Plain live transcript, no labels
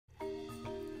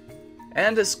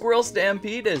And a Squirrel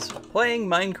Stampede is playing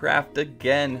Minecraft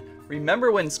again.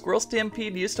 Remember when Squirrel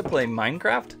Stampede used to play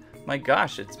Minecraft? My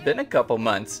gosh, it's been a couple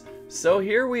months. So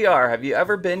here we are. Have you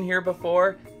ever been here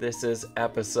before? This is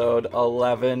episode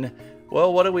 11.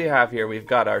 Well, what do we have here? We've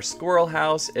got our squirrel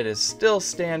house. It is still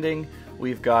standing.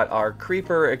 We've got our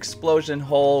creeper explosion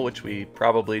hole, which we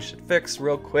probably should fix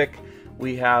real quick.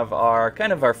 We have our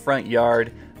our front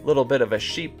yard, a little bit of a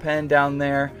sheep pen down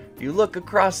there. If you look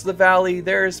across the valley,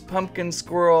 there's Pumpkin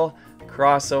Squirrel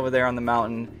across over there on the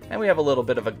mountain, and we have a little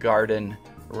bit of a garden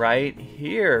right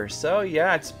here. So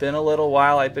yeah, it's been a little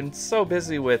while. I've been so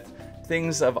busy with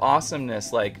things of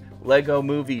awesomeness like Lego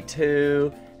Movie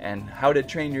 2 and How to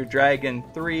Train Your Dragon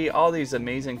 3. All these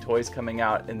amazing toys coming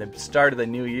out in the start of the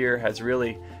new year has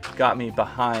really got me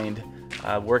behind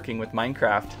working with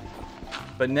Minecraft.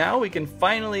 But now we can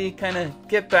finally kind of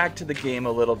get back to the game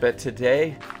a little bit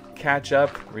today, catch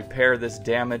up, repair this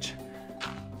damage.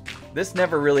 This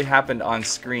never really happened on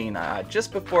screen.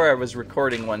 Just before I was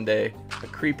recording one day, a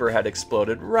creeper had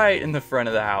exploded right in the front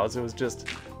of the house. It was just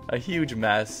a huge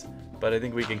mess, but I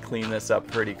think we can clean this up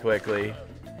pretty quickly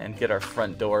and get our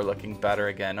front door looking better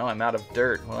again. Oh, I'm out of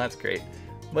dirt. Well, that's great.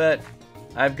 But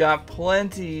I've got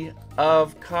plenty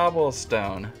of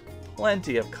cobblestone.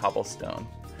 Plenty of cobblestone.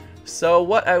 So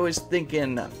what I was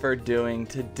thinking for doing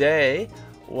today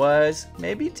was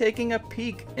maybe taking a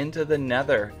peek into the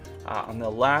Nether. On the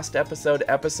last episode,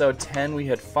 episode 10, we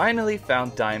had finally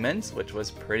found diamonds, which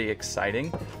was pretty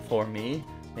exciting for me.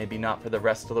 Maybe not for the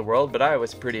rest of the world, but I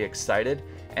was pretty excited.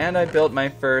 And I built my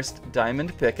first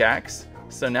diamond pickaxe.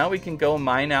 So now we can go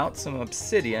mine out some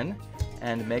obsidian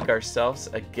and make ourselves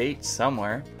a gate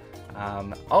somewhere.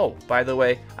 Oh, by the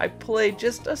way, I played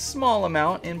just a small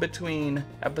amount in between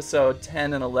episode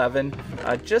 10 and 11.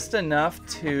 Just enough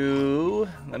to,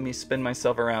 let me spin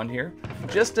myself around here,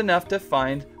 just enough to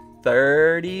find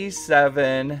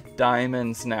 37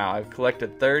 diamonds now. I've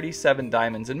collected 37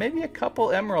 diamonds, and maybe a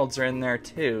couple emeralds are in there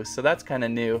too, so that's kind of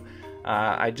new.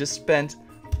 I just spent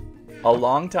a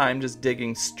long time just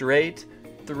digging straight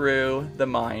through the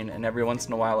mine, and every once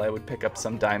in a while I would pick up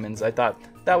some diamonds. I thought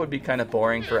that would be kind of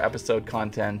boring for episode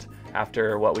content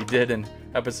after what we did in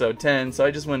episode 10, so I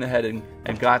just went ahead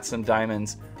and got some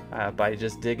diamonds by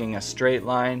just digging a straight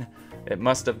line. It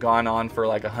must have gone on for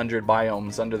like 100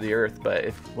 biomes under the earth, but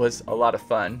it was a lot of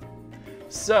fun.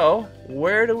 So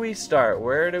where do we start?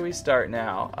 Where do we start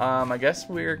now? I guess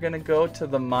we're gonna go to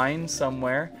the mine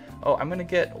somewhere. Oh, I'm gonna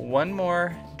get one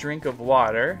more drink of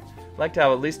water. I'd like to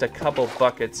have at least a couple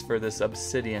buckets for this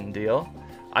obsidian deal.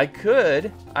 I've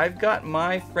got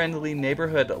my friendly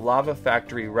neighborhood lava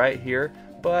factory right here,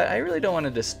 but I really don't want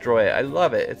to destroy it. I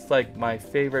love it. It's like my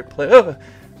favorite place. Oh,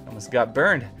 almost got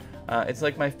burned. It's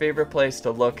like my favorite place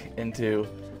to look into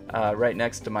right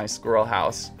next to my squirrel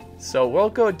house. So we'll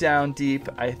go down deep.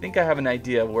 I think I have an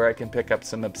idea of where I can pick up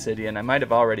some obsidian. I might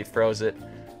have already froze it,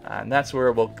 and that's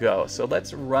where we'll go. So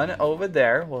let's run over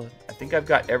there. Well, I think I've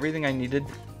got everything I needed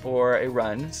for a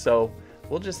run, so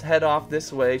we'll just head off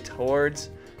this way towards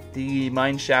the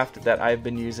mine shaft that I've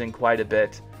been using quite a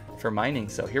bit for mining.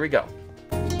 So here we go.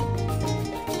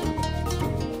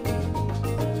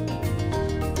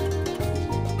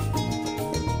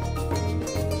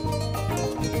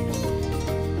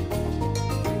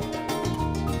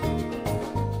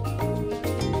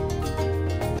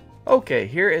 Okay,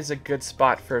 here is a good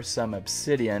spot for some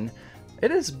obsidian. It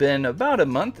has been about a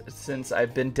month since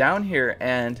I've been down here,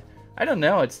 and I don't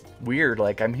know, it's weird.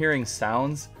 Like, I'm hearing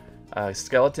sounds,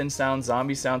 skeleton sounds,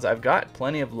 zombie sounds. I've got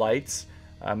plenty of lights.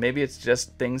 Maybe it's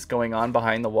just things going on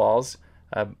behind the walls.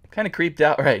 Kind of creeped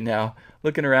out right now,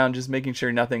 looking around, just making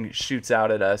sure nothing shoots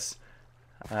out at us.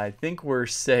 I think we're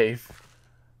safe.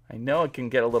 I know it can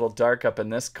get a little dark up in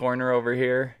this corner over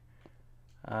here.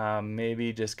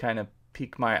 Maybe just kind of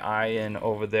peek my eye in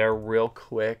over there real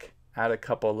quick, add a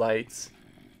couple lights.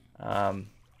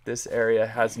 This area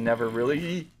has never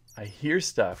really, I hear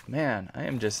stuff. Man, I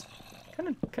am just kind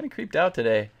of creeped out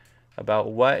today about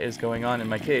what is going on in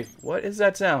my cave. What is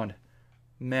that sound?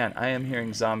 Man, I am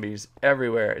hearing zombies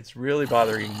everywhere. It's really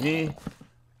bothering me.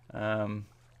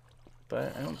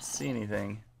 But I don't see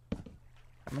anything.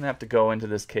 I'm gonna have to go into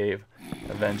this cave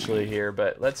eventually here,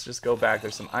 but let's just go back.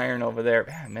 There's some iron over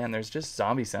there. Man, there's just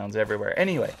zombie sounds everywhere.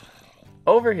 Anyway,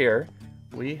 over here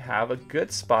we have a good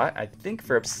spot, I think,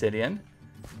 for obsidian.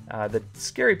 The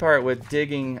scary part with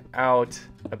digging out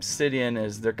obsidian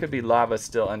is there could be lava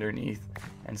still underneath,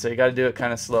 and so you got to do it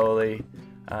kind of slowly.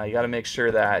 You got to make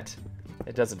sure that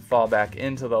it doesn't fall back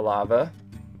into the lava.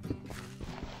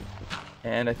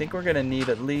 And I think we're gonna need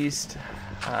at least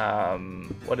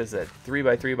what is it, 3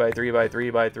 by 3 by 3 by 3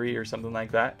 by 3 or something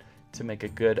like that. to make a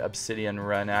good obsidian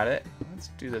run at it. Let's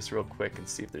do this real quick and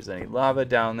see if there's any lava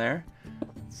down there.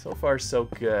 So far, so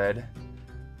good.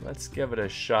 Let's give it a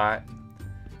shot.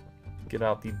 Get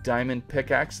out the diamond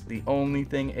pickaxe, the only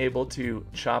thing able to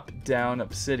chop down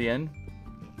obsidian.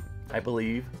 I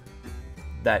believe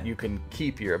that you can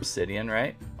keep your obsidian,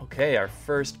 right? Okay, our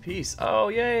first piece. Oh,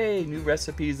 yay! New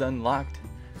recipes unlocked.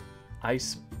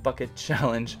 Ice bucket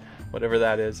challenge, whatever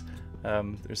that is.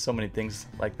 There's so many things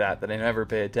like that I never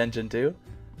pay attention to.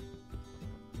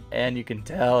 And you can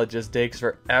tell it just takes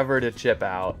forever to chip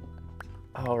out.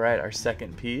 Alright, our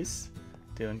second piece.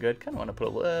 Doing good. Kind of want to put a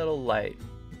little light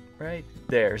right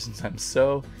there since I'm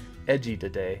so edgy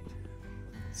today.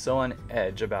 So on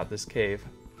edge about this cave.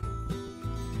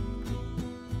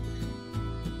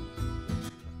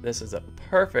 This is a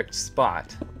perfect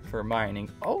spot for mining.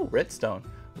 Oh, redstone.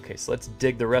 Okay, so let's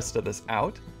dig the rest of this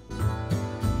out.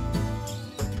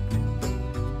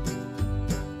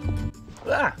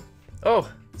 Ah! Oh,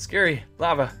 scary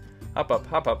lava. Hop up,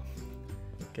 hop up.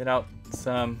 Get out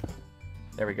some.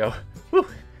 There we go. Whew.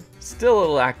 Still a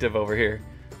little active over here.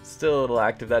 Still a little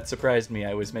active. That surprised me.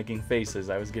 I was making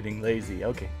faces. I was getting lazy.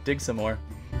 Okay, dig some more.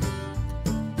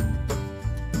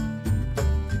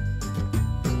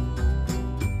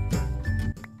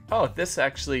 Oh, this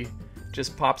actually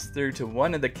just pops through to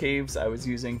one of the caves I was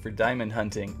using for diamond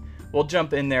hunting. We'll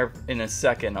jump in there in a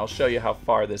second. I'll show you how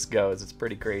far this goes. It's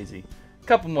pretty crazy. A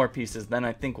couple more pieces, then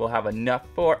I think we'll have enough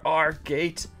for our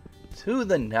gate to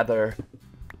the Nether.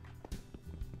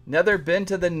 Never been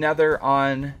to the Nether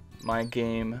on my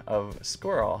game of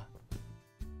Squirrel.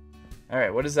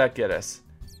 Alright, what does that get us?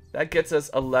 That gets us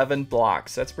 11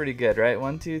 blocks. That's pretty good, right?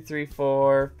 1, 2, 3,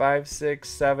 4, 5, 6,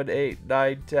 7, 8,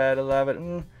 9, 10,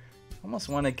 11. Almost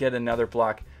want to get another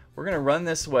block. We're going to run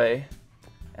this way,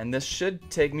 and this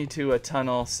should take me to a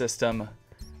tunnel system,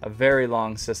 a very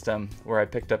long system, where I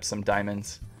picked up some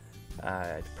diamonds.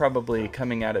 Probably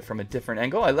coming at it from a different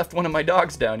angle. I left one of my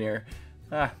dogs down here.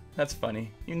 Ah, that's funny.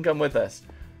 You can come with us.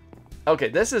 Okay,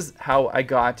 this is how I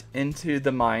got into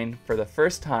the mine for the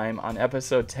first time on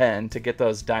episode 10 to get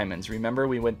those diamonds. Remember,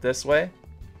 we went this way?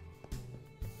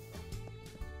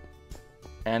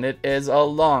 And it is a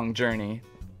long journey.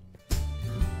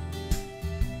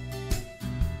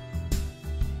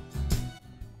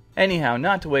 Anyhow,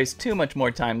 not to waste too much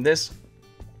more time, this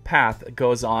path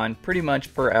goes on pretty much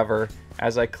forever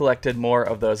as I collected more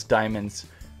of those diamonds.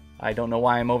 I don't know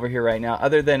why I'm over here right now,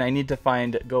 other than I need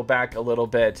to go back a little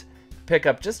bit, pick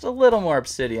up just a little more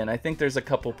obsidian. I think there's a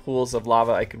couple pools of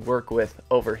lava I could work with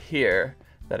over here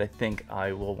that I think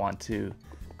I will want to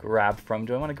grab from.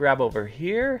 Do I want to grab over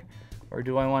here, or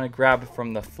do I want to grab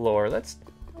from the floor?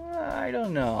 I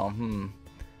don't know.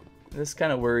 This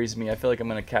kind of worries me. I feel like I'm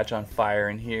going to catch on fire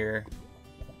in here.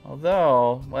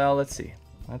 Although, well, let's see.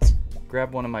 Let's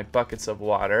grab one of my buckets of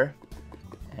water,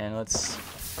 and let's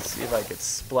see if I could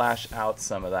splash out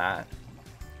some of that.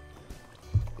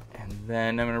 And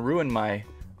then I'm going to ruin my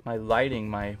lighting,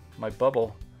 my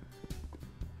bubble.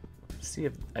 See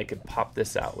if I could pop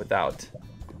this out without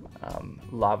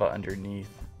lava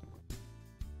underneath.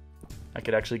 I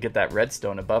could actually get that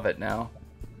redstone above it now.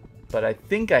 But I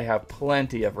think I have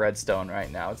plenty of redstone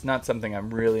right now. It's not something I'm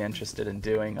really interested in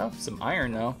doing. Oh, some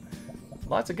iron though.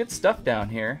 Lots of good stuff down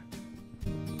here.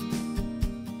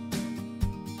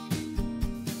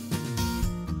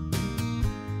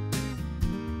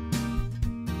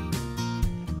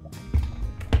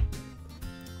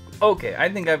 Okay, I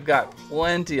think I've got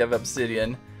plenty of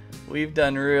obsidian. We've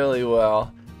done really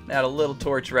well. Add a little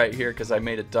torch right here because I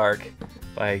made it dark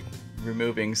by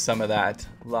removing some of that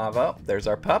lava. There's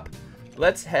our pup.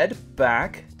 Let's head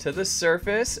back to the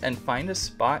surface and find a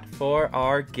spot for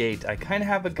our gate. I kind of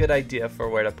have a good idea for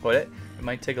where to put it. It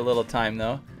might take a little time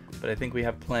though, but I think we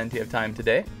have plenty of time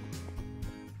today.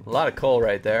 A lot of coal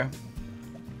right there.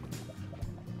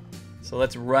 So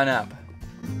let's run up.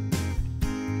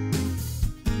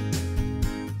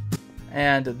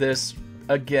 And this,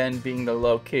 again, being the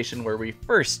location where we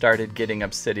first started getting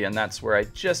obsidian. That's where I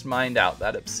just mined out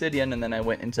that obsidian, and then I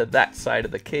went into that side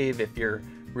of the cave if you're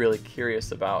really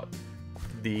curious about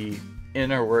the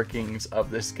inner workings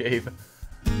of this cave.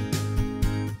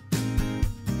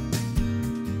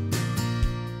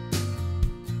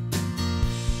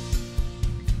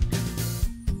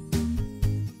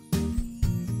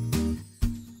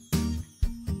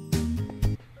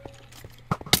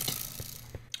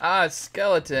 Ah,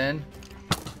 skeleton.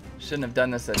 Shouldn't have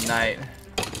done this at night.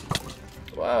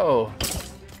 Whoa.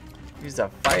 He's a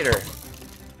fighter.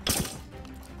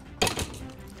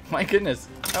 My goodness.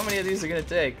 How many of these are going to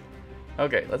take?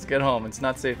 Okay, let's get home. It's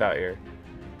not safe out here.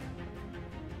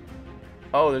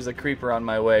 Oh, there's a creeper on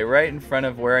my way. Right in front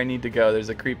of where I need to go, there's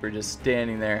a creeper just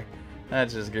standing there.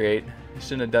 That's just great. I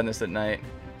shouldn't have done this at night.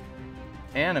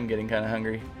 And I'm getting kind of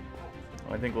hungry.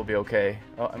 Oh, I think we'll be okay.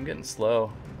 Oh, I'm getting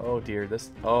slow. Oh dear,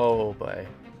 this... Oh boy.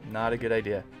 Not a good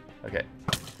idea. Okay.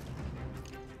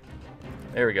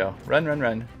 There we go. Run, run,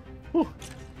 run. Whew.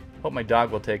 Hope my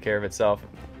dog will take care of itself.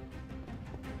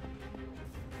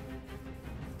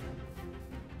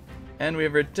 And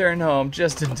we've returned home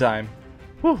just in time.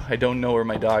 Whew, I don't know where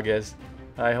my dog is.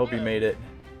 I hope he made it.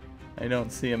 I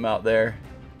don't see him out there.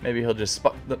 Maybe he'll just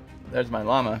spot... There's my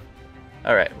llama.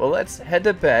 Alright, well let's head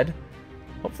to bed.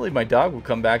 Hopefully my dog will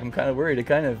come back. I'm kind of worried. I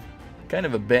kind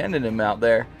of abandoned him out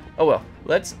there. Oh well,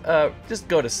 let's just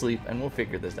go to sleep and we'll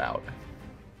figure this out.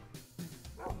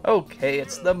 Okay,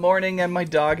 it's the morning and my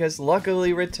dog has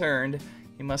luckily returned.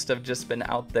 He must have just been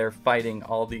out there fighting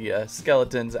all the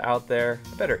skeletons out there.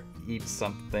 I better eat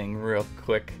something real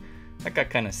quick. That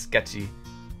got kind of sketchy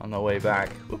on the way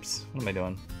back. Oops, what am I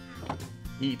doing?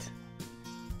 Eat.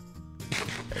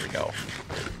 There we go.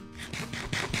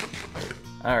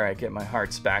 Alright, get my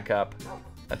hearts back up.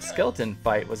 That skeleton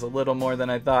fight was a little more than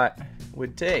I thought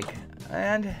would take.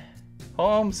 And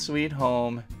home sweet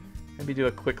home. Maybe do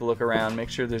a quick look around, make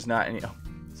sure there's not any... Oh,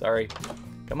 sorry.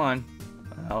 Come on.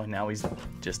 Oh, now he's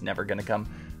just never gonna come.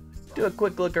 Do a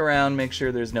quick look around, make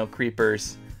sure there's no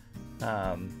creepers.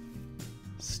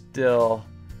 Still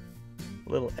a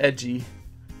little edgy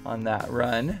on that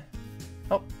run.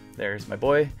 Oh, there's my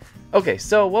boy. Okay,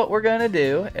 so what we're gonna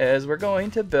do is we're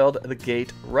going to build the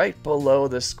gate right below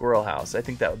the squirrel house. I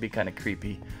think that would be kind of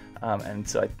creepy. And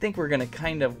so I think we're gonna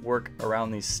kind of work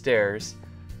around these stairs.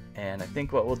 And I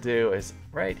think what we'll do is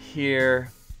right here,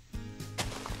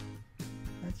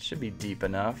 that should be deep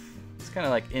enough. It's kind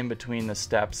of like in between the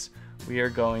steps. We are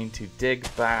going to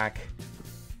dig back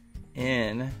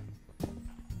in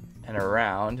and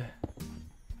around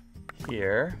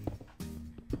here.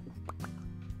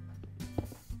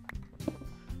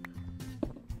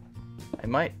 I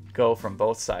might go from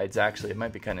both sides actually, it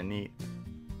might be kind of neat.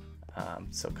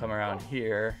 So come around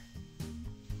here.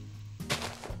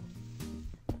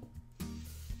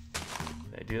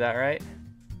 Did I do that right?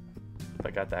 If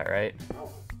I got that right.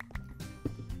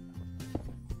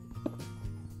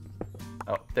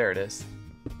 Oh, there it is.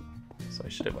 So I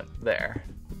should have went there.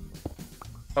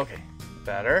 Okay,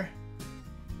 better.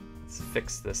 Let's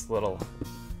fix this little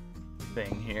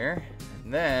thing here.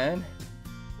 And then,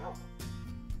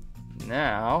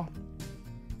 now,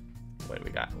 what do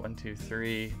we got? 1, 2,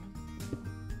 3.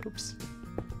 Oops.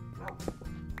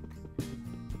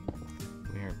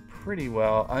 We are pretty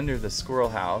well under the squirrel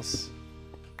house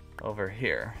over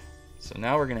here. So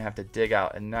now we're gonna have to dig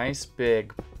out a nice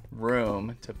big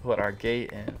room to put our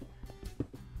gate in.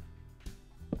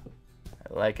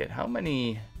 I like it. How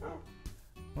many? I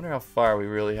wonder how far we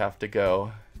really have to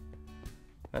go.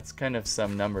 That's kind of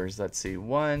some numbers. Let's see.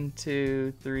 1,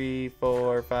 2, 3,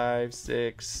 4, 5,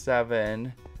 6,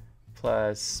 7,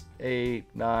 plus 8,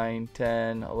 9,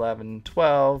 10, 11,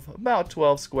 12. About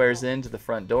 12 squares into the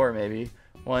front door, maybe.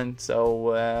 Well,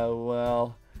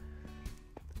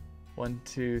 1,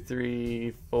 2,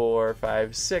 3, 4,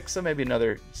 5, 6. So maybe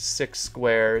another 6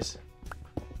 squares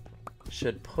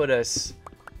should put us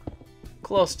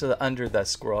close to under the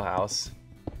squirrel house.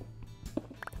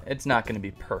 It's not going to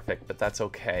be perfect, but that's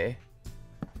okay.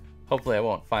 Hopefully I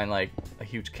won't find like a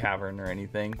huge cavern or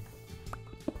anything.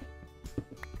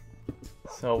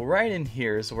 So right in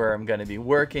here is where I'm going to be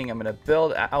working. I'm going to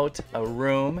build out a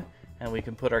room and we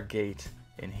can put our gate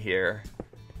in here.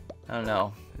 I don't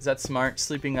know. Is that smart?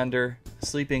 Sleeping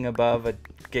above a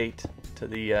gate to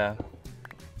the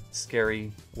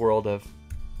scary world of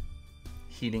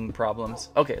heating problems.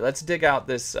 Okay, let's dig out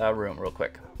this room real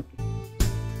quick.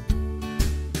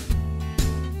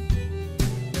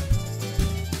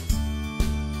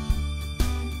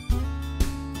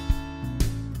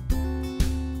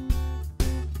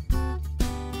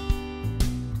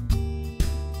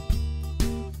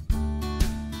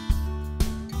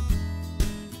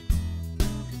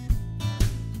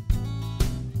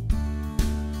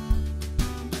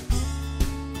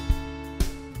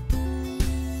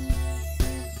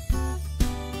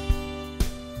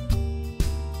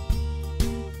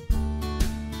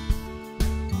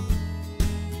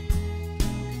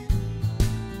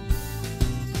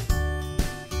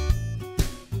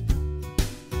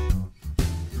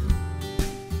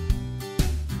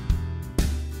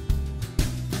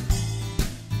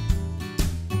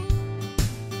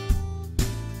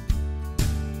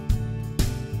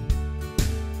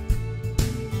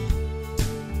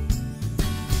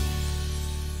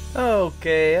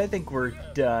 Okay, I think we're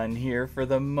done here for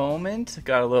the moment.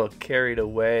 Got a little carried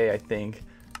away, I think.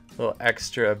 A little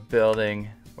extra building.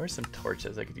 Where's some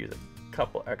torches? I could use a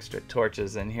couple extra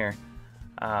torches in here.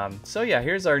 So yeah,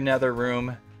 here's our nether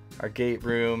room, our gate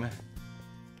room.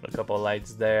 Put a couple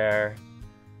lights there.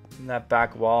 And that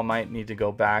back wall might need to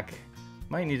go back.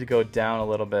 Might need to go down a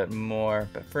little bit more,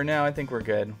 but for now I think we're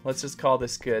good. Let's just call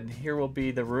this good. Here will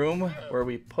be the room where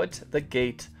we put the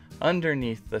gate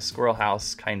underneath the squirrel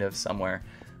house, kind of somewhere.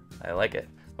 I like it.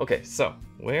 Okay, so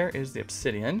where is the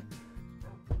obsidian?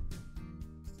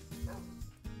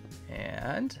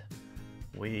 And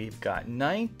we've got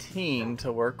 19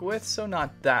 to work with, so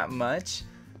not that much,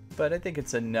 but I think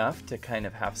it's enough to kind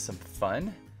of have some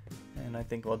fun. And I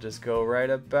think we'll just go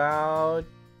right about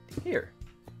here.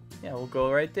 Yeah, we'll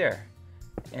go right there.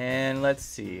 And let's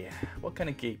see, what kind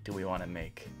of gate do we want to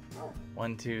make?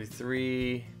 1, 2,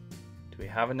 3. Do we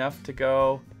have enough to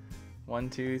go? 1,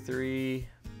 2, 3,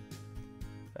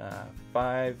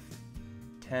 5,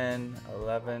 10,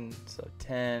 11, so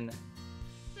 10.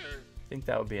 I think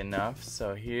that would be enough.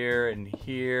 So here and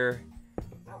here,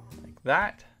 like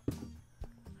that.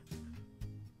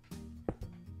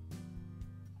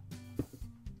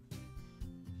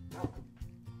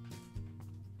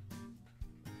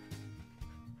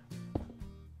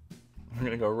 I'm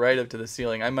gonna go right up to the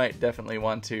ceiling. I might definitely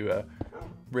want to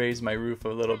raise my roof a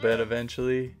little bit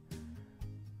eventually.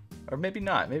 Or maybe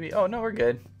not. Maybe, oh no, we're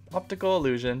good. Optical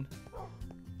illusion.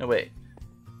 No, wait.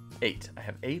 8. I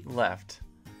have 8 left.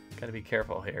 Gotta be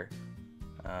careful here.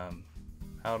 How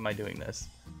am I doing this?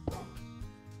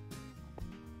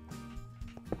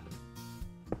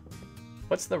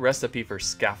 What's the recipe for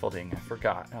scaffolding? I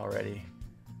forgot already.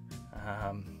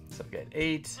 So get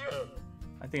 8.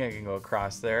 I think I can go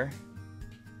across there.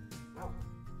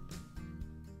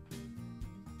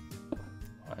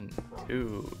 1,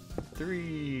 2,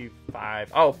 3,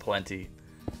 5. Oh, plenty.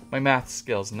 My math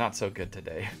skills not so good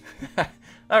today.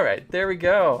 All right, there we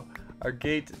go. Our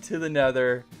gate to the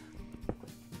nether.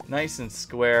 Nice and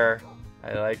square.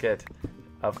 I like it.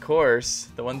 Of course,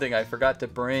 the one thing I forgot to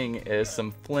bring is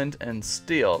some flint and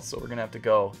steel. So we're gonna have to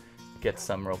go get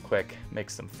some real quick. Make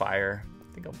some fire.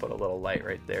 I think I'll put a little light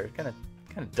right there. Kind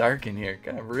of dark in here.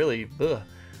 Kind of really. Ugh.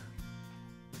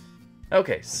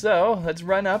 Okay, so let's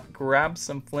run up, grab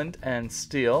some flint and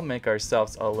steel, make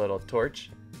ourselves a little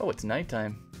torch. Oh, it's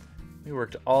nighttime. We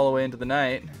worked all the way into the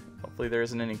night. Hopefully there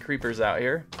isn't any creepers out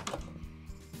here.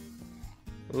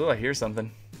 Ooh, I hear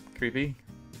something creepy.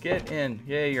 Get in.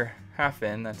 Yay, you're half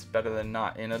in. That's better than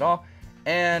not in at all.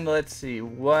 And let's see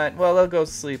what. Well, I'll go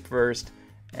sleep first,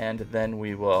 and then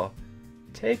we will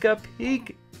take a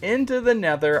peek into the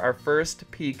nether. Our first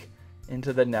peek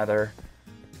into the nether.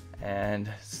 And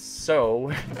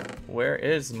so, where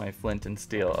is my flint and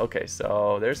steel? Okay,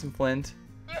 so there's some flint.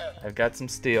 I've got some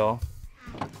steel.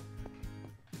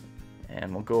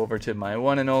 And we'll go over to my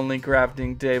one and only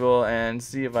crafting table and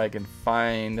see if I can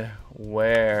find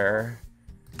where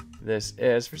this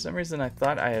is. For some reason I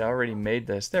thought I had already made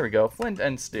this. There we go, flint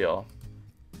and steel.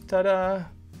 Ta-da!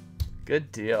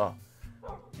 Good deal.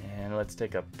 And let's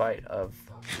take a bite of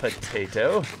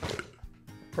potato.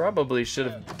 Probably should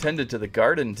have tended to the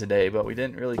garden today, but we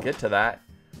didn't really get to that.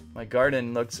 My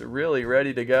garden looks really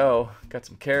ready to go. Got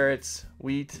some carrots,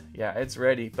 wheat. Yeah, it's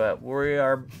ready, but we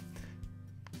are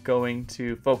going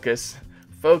to focus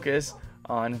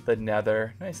on the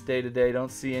nether. Nice day today.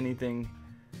 Don't see anything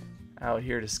out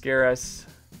here to scare us.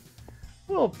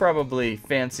 We'll probably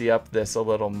fancy up this a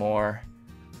little more,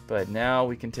 but now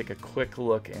we can take a quick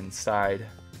look inside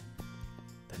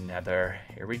the nether.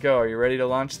 Here we go. Are you ready to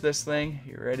launch this thing?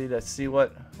 You ready to see where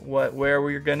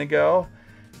we're gonna go?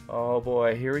 Oh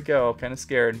boy, here we go. Kind of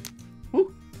scared.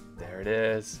 Woo! There it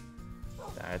is.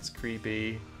 That's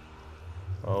creepy.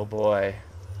 Oh boy.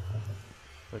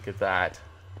 Look at that.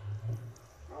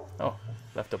 Oh,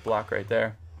 left a block right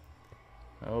there.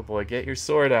 Oh boy, get your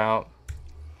sword out.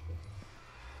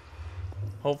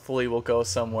 Hopefully we'll go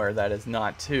somewhere that is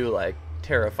not too, like,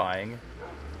 terrifying.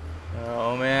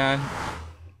 Oh man.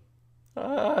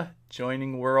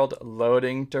 Joining world,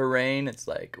 loading terrain. It's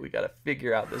like, we gotta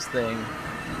figure out this thing.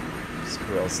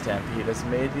 Squirrel Stampede has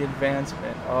made the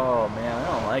advancement. Oh man,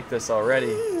 I don't like this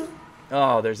already.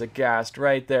 Oh, there's a ghast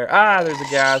right there. Ah, there's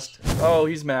a ghast. Oh,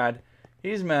 he's mad.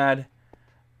 He's mad.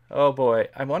 Oh boy,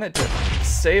 I wanted to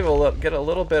save a little, get a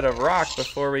little bit of rock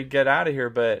before we get out of here,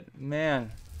 but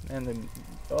man,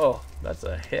 oh, that's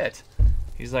a hit.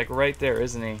 He's like right there,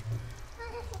 isn't he?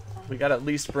 We gotta at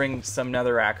least bring some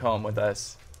netherrack home with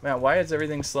us. Man, why is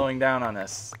everything slowing down on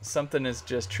us? Something is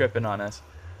just tripping on us.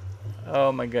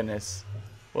 Oh my goodness.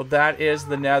 Well, that is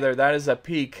the Nether. That is a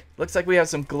peak. Looks like we have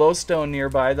some glowstone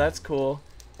nearby. That's cool.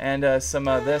 And some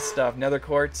of this stuff. Nether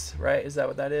quartz, right? Is that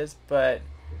what that is? But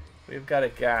we've got a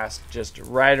ghast just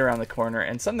right around the corner.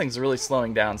 And something's really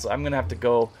slowing down. So I'm going to have to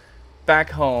go back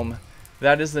home.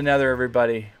 That is the Nether,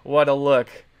 everybody. What a look.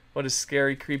 What a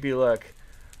scary, creepy look.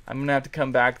 I'm going to have to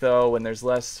come back, though, when there's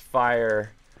less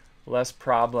fire, less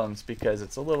problems, because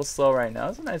it's a little slow right now.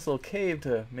 It's a nice little cave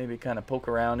to maybe kind of poke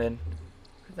around in.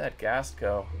 Where'd that ghast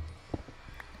go?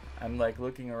 I'm like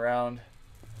looking around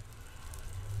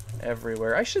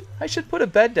everywhere. I should put a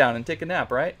bed down and take a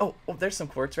nap, right? Oh, there's some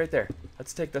quartz right there.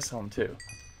 Let's take this home too.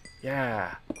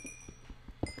 Yeah.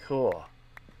 Cool.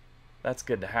 That's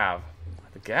good to have.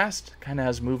 The ghast kind of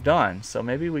has moved on, so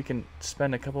maybe we can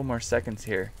spend a couple more seconds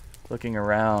here looking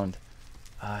around.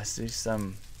 I see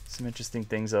some interesting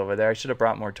things over there. I should have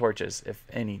brought more torches, if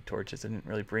any torches. I didn't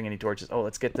really bring any torches. Oh,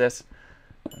 let's get this.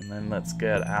 And then let's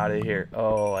get out of here.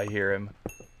 Oh, I hear him.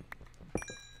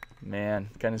 Man,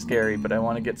 kind of scary, but I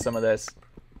want to get some of this.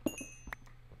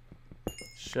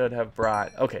 Should have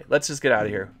brought... Okay, let's just get out of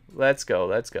here. Let's go,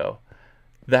 let's go.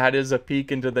 That is a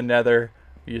peek into the Nether.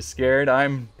 Are you scared?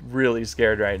 I'm really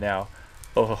scared right now.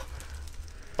 Oh,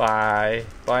 bye.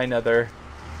 Bye, Nether.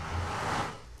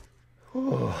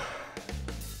 Whew.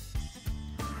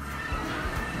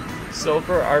 So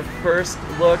for our first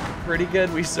look, pretty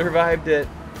good. We survived it.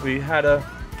 We had a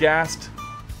ghast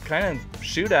kind of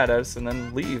shoot at us and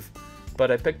then leave.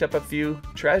 But I picked up a few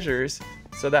treasures,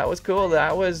 so that was cool.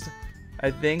 That was,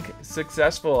 I think,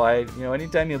 successful.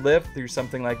 Anytime you live through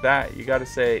something like that, you got to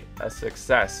say a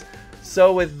success.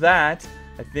 So with that,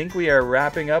 I think we are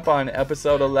wrapping up on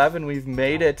episode 11. We've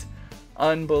made it.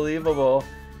 Unbelievable,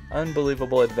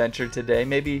 unbelievable adventure today.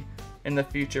 Maybe in the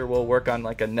future we'll work on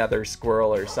like a nether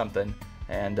squirrel or something,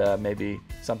 and maybe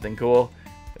something cool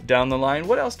down the line.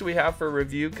 What else do we have for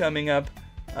review coming up?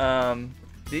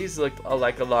 These look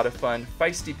like a lot of fun.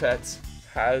 Feisty Pets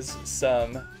has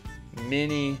some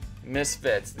mini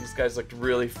misfits. These guys looked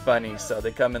really funny, so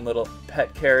they come in little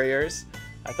pet carriers.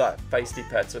 I thought Feisty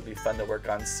Pets would be fun to work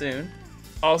on soon.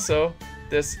 Also,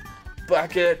 this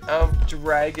bucket of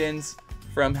dragons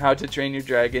from How to Train Your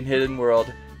Dragon Hidden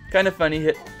World. Kind of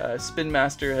funny, Spin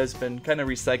Master has been kind of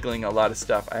recycling a lot of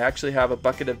stuff. I actually have a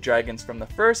bucket of dragons from the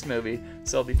first movie,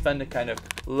 so it'll be fun to kind of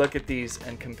look at these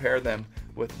and compare them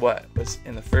with what was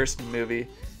in the first movie.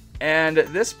 And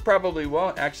this probably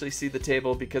won't actually see the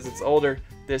table because it's older.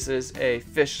 This is a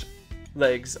fish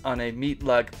legs on a meat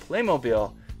lug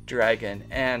Playmobil dragon,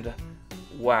 and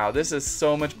wow, this is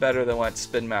so much better than what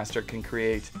Spin Master can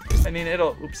create. I mean,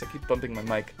 oops, I keep bumping my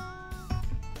mic.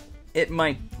 It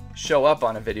might show up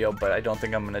on a video, but I don't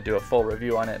think I'm going to do a full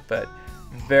review on it, but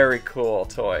very cool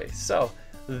toy. So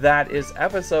that is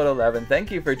episode 11.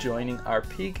 Thank you for joining our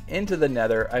peek into the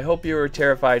Nether. I hope you were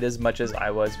terrified as much as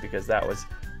I was, because that was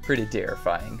pretty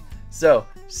terrifying. So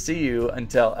see you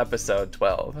until episode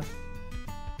 12.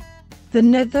 The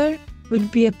Nether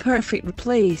would be a perfect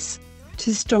place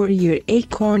to store your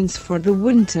acorns for the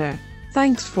winter.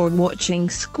 Thanks for watching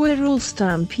Squirrel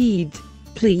Stampede.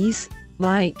 Please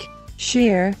like,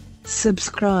 share,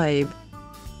 subscribe.